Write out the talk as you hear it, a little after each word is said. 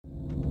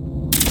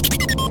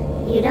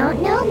You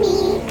don't know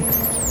me.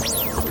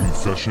 A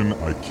confession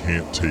I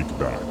can't take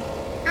back.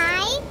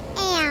 I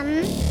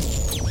am...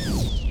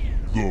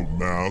 The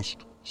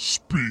Masked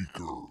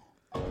Speaker.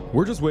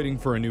 We're just waiting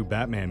for a new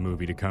Batman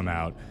movie to come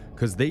out,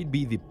 because they'd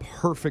be the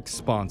perfect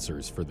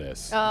sponsors for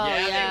this. Oh,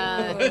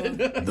 yeah.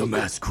 The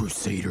Masked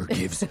Crusader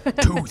gives 2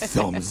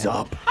 thumbs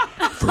up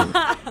for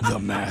The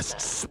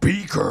Masked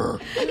Speaker.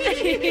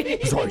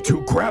 Sorry,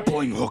 2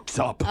 grappling hooks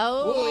up.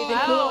 Oh, even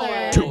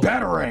cooler. 2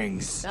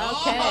 batarangs.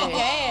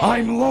 Okay.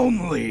 I'm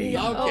lonely.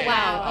 Oh,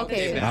 wow.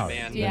 Okay.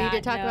 Batman. Do you need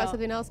to talk about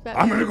something else,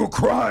 Batman? I'm gonna go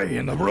cry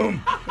in the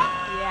room.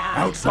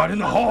 Outside in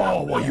the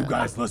hall while you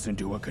guys listen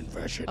to a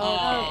confession. All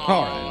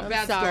right.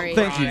 I'm sorry.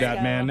 Thank you,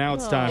 Batman. Now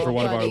it's time for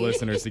one of our buddy.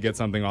 listeners to get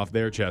something off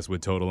their chest with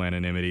total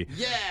anonymity.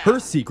 Yeah. Her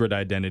secret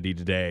identity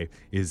today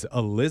is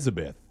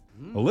Elizabeth.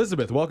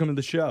 Elizabeth, welcome to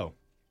the show.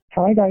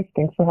 Hi, guys.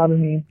 Thanks for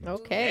having me.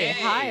 Okay.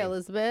 Hi,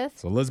 Elizabeth.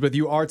 So, Elizabeth,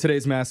 you are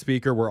today's mass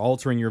speaker. We're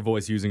altering your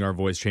voice using our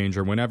voice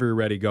changer. Whenever you're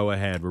ready, go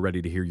ahead. We're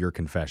ready to hear your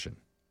confession.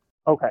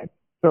 Okay.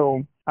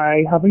 So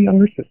I have a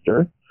younger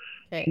sister.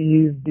 Okay.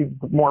 She's the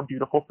more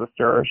beautiful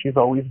sister. She's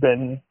always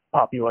been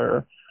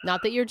popular.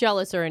 Not that you're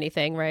jealous or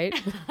anything, right?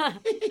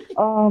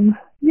 I'm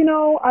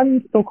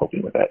still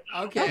coping with it.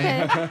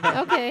 Okay.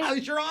 Okay. At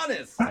least you're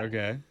honest.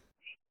 Okay.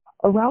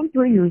 Around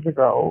 3 years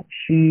ago,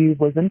 she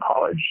was in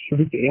college. She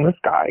was dating this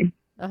guy.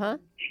 Uh-huh.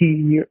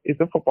 He is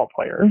a football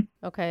player.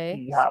 Okay.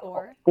 He has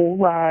a full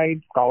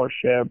ride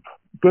scholarship,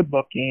 good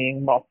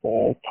looking,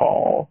 muscle,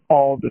 tall,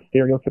 all the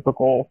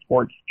stereotypical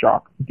sports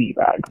jock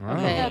D-bag.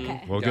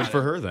 Okay. Well, good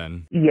for her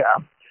then. Yeah.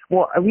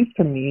 Well, at least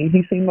to me,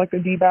 he seemed like a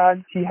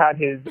D-bag. He had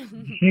his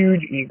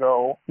huge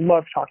ego,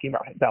 loved talking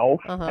about himself,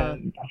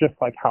 and just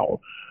like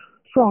how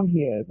strong he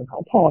is and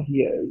how tall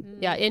he is.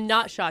 Yeah, in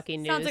not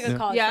shocking news. Sounds like a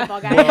college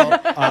football guy.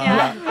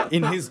 Well,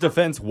 in his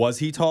defense, was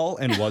he tall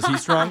and was he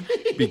strong?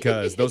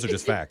 Because those are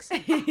just facts.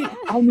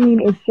 I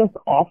mean, it's just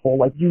awful.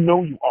 Like, you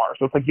are.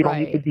 So it's like you don't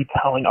need to be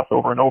telling us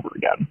over and over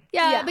again.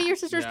 Yeah, but your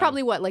sister's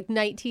probably what, like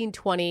 19,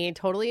 20,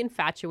 totally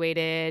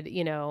infatuated,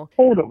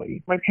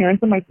 Totally. My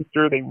parents and my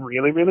sister, they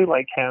really, really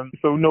like him.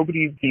 So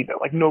nobody's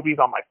nobody's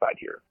on my side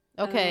here.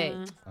 Okay.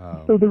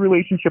 So the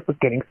relationship was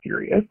getting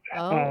serious.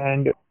 Oh.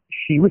 And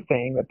she was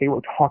saying that they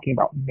were talking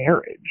about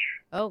marriage.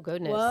 Oh,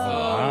 goodness.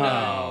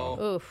 Oh,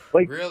 no. Oof.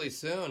 Like, really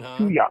soon, huh?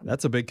 too young.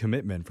 That's a big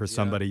commitment for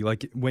somebody.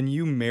 Like, when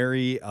you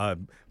marry a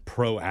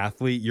pro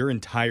athlete, your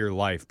entire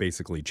life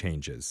basically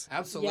changes.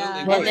 Absolutely.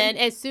 Yeah. And then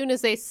as soon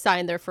as they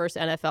sign their first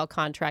NFL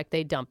contract,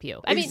 they dump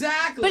you. I mean,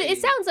 Exactly. but it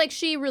sounds like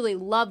she really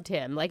loved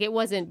him. Like, it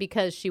wasn't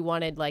because she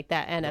wanted, like,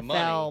 that NFL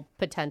money.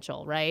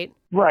 potential, right?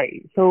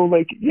 Right. So,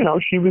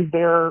 she was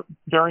there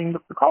during the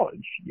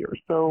college years.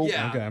 So,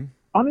 Yeah. Okay.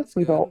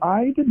 honestly, though,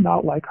 I did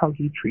not like how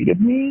he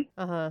treated me.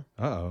 Uh-huh.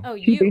 Uh-oh. Oh,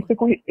 He you.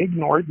 basically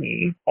ignored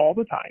me all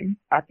the time,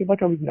 acted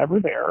like I was never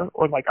there,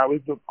 or like I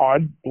was the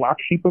odd black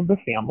sheep of the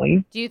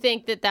family. Do you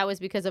think that was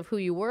because of who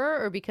you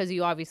were or because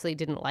you obviously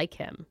didn't like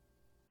him?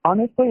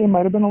 Honestly, it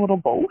might have been a little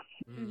both.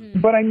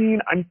 But I mean,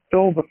 I'm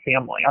still the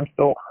family. I'm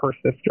still her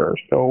sister,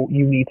 so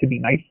you need to be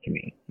nice to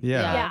me.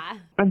 Yeah. Yeah.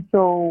 And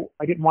so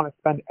I didn't want to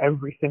spend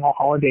every single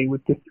holiday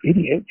with this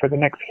idiot for the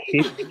next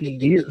 50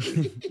 years.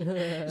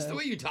 Just the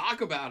way you talk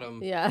about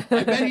him. Yeah.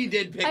 I bet he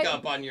did pick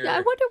up on your... Yeah,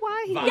 I wonder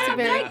why he vibe. gets Yeah,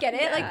 but very... I get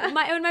it. Like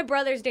when my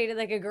brothers dated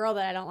like a girl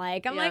that I don't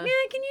like, I'm like,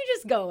 Yeah. can you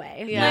just go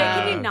away? Yeah.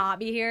 Like, can you not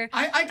be here?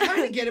 I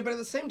kind of get it, but at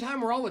the same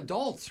time, we're all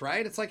adults,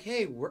 right? It's like,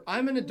 hey,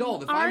 I'm an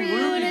adult. If Are I'm you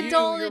rude an to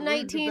adult you're at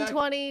rude to 19, back-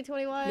 20,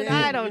 21? Yeah,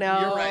 I don't know.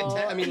 You're right.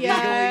 I mean, legally,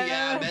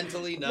 yeah.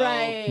 Mentally, no.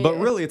 Right. But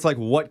really, it's like,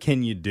 what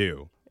can you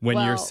do? When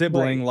your Well,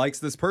 sibling likes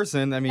this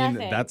person, I mean,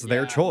 Nothing. that's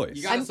their Yeah. choice.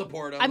 You gotta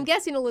support him. I'm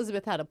guessing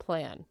Elizabeth had a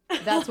plan.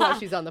 That's why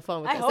she's on the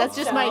phone with I us. hope That's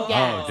just so. my Oh,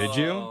 guess. did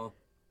you?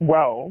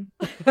 Well,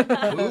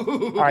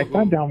 I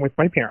sat down with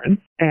my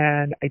parents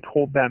and I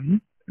told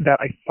them that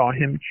I saw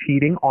him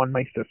cheating on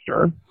my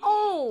sister.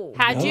 Oh.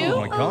 Had you? Oh,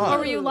 my God. Or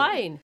were you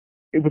lying?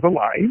 It was a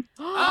lie,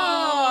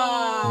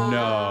 Oh!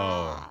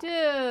 No.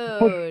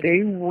 but Dude. they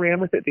ran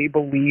with it. They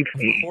believed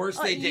Of me, course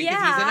they did, because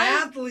yeah. he's an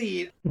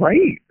athlete.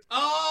 right?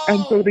 Oh!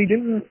 And so they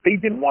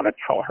didn't want to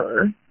tell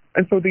her,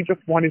 and so they just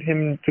wanted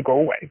him to go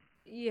away.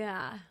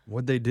 Yeah.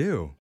 What'd they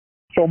do?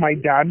 So my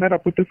dad met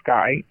up with this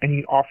guy, and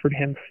he offered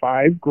him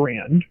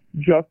 $5,000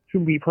 just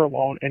to leave her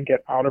alone and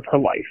get out of her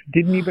life.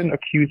 Didn't even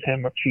accuse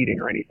him of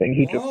cheating or anything.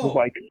 He just was Whoa.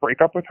 like,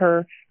 break up with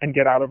her and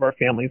get out of our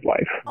family's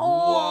life.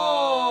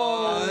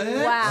 Oh.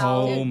 What?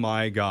 Wow. Oh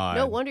my God.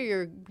 No wonder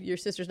your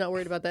sister's not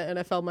worried about that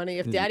NFL money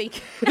if daddy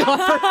can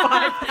offer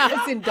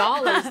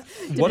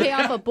 $5,000 to What- pay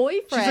off a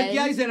boyfriend. She's like,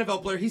 yeah, he's an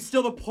NFL player. He's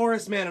still the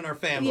poorest man in our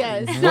family.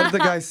 Yes. What did the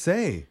guy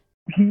say?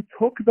 He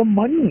took the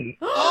money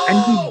and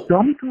Oh! he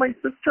dumped my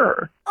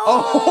sister.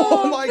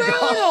 Oh my God.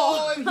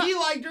 Oh, if he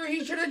liked her,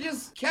 he should have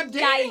just kept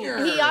dating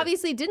her. He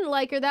obviously didn't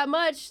like her that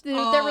much.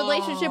 Their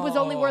relationship was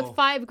only worth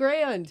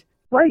 $5,000.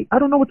 Right. I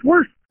don't know what's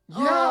worse.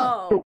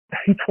 Yeah. So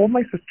he told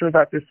my sister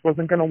that this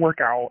wasn't going to work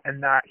out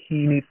and that he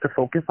needs to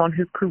focus on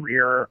his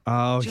career.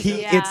 Oh,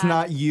 Yeah. it's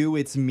not you,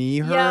 it's me,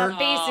 her. Yeah,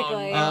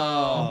 basically.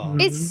 Oh,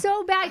 no. It's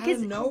so bad Out of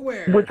because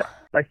nowhere. Which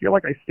I feel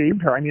like I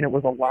saved her. I mean, it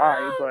was a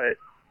lie, but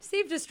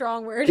Saved a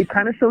strong word. it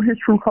kind of showed his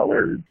true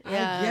colors.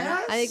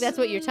 Yeah. I think that's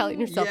what you're telling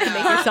yourself Yeah. to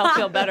make yourself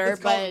feel better.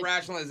 It's called But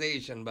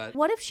rationalization, but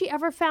what if she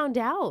ever found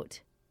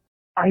out?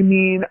 I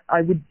mean,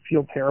 I would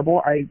feel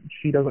terrible.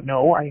 She doesn't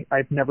know.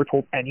 I've never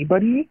told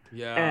anybody.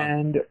 yeah.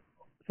 And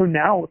so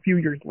now, a few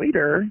years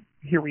later,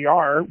 here we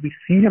are. We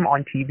see him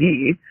on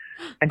TV,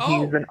 and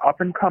he's an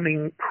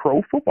up-and-coming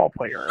pro football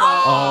player.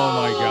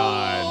 Oh my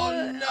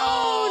God.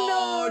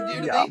 Oh no,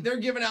 dude! Yeah. They're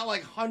giving out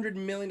like $100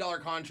 million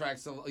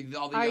contracts to like,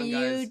 all the Are young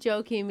you guys.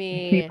 joking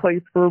He me?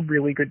 plays for a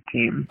really good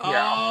team.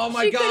 Oh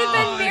my She god! could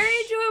have been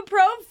married to a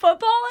pro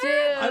footballer. Dude.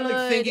 I'm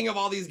like thinking of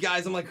all these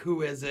guys. I'm like,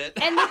 who is it?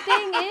 And the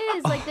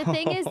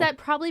thing is, that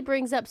probably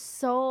brings up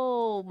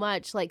so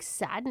much like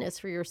sadness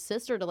for your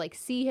sister to like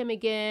see him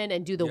again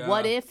and do the Yeah.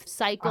 what if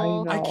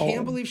cycle. I I know.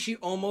 can't believe she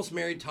almost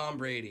married Tom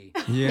Brady.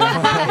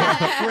 Yeah.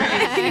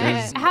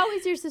 How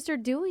is your sister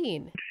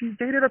doing? She's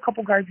dated a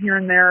couple guys here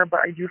and there,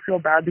 but I do feel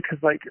bad because,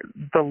 like,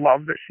 the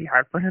love that she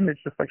had for him,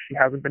 it's just like she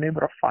hasn't been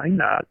able to find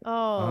that. Oh,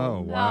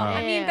 Oh, wow.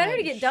 I mean, better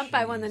to get dumped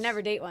by one than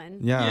never date one.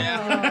 Yeah.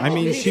 Yeah. I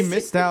mean, she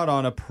missed out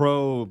on a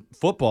pro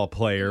football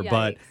player,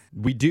 but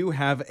we do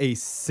have a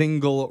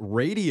single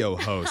radio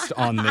host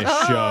on this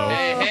show.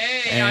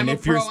 Hey, And I'm a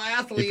if your pro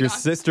athlete. if your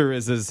sister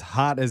is as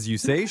hot as you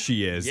say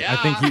she is, I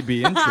Yeah. think you'd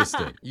be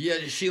interested. Yeah,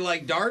 does she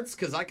like darts?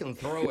 Because I can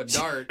throw a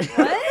dart.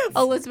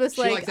 Elizabeth's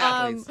She like, likes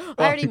athletes.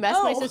 I already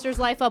messed my sister's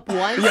life up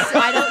once.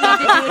 I don't need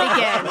to do it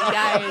again,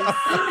 guys.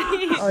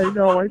 I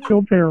know, I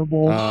feel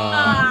terrible. Man.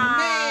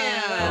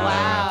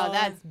 Wow,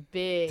 that's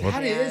big.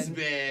 That man. is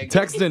big.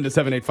 Text into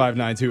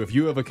 78592 if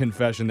you have a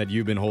confession that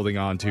you've been holding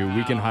on to.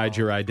 We can hide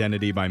your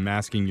identity by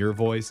masking your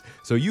voice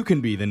so you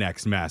can be the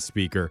next mass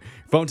speaker.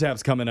 Phone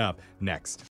tap's coming up next.